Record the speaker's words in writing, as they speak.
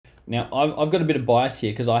Now, I've got a bit of bias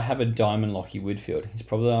here because I have a diamond Lachie Whitfield. He's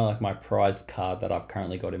probably like my prized card that I've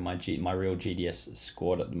currently got in my real GDS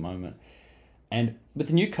squad at the moment. And with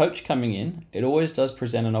the new coach coming in, it always does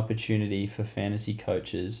present an opportunity for fantasy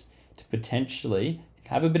coaches to potentially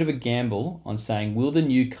have a bit of a gamble on saying, will the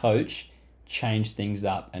new coach change things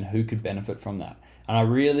up and who could benefit from that? And I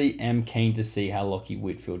really am keen to see how Lachie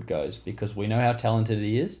Whitfield goes because we know how talented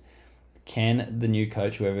he is. Can the new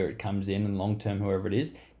coach, whoever it comes in and long-term, whoever it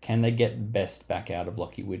is, can they get the best back out of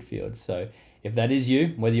Lachie Whitfield? So if that is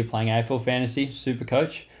you, whether you're playing AFL Fantasy,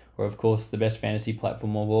 Supercoach, or of course the best fantasy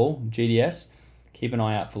platform of all, GDS, keep an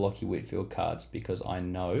eye out for Lachie Whitfield cards because I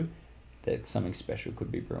know that something special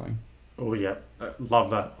could be brewing. Oh, yeah. Love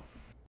that.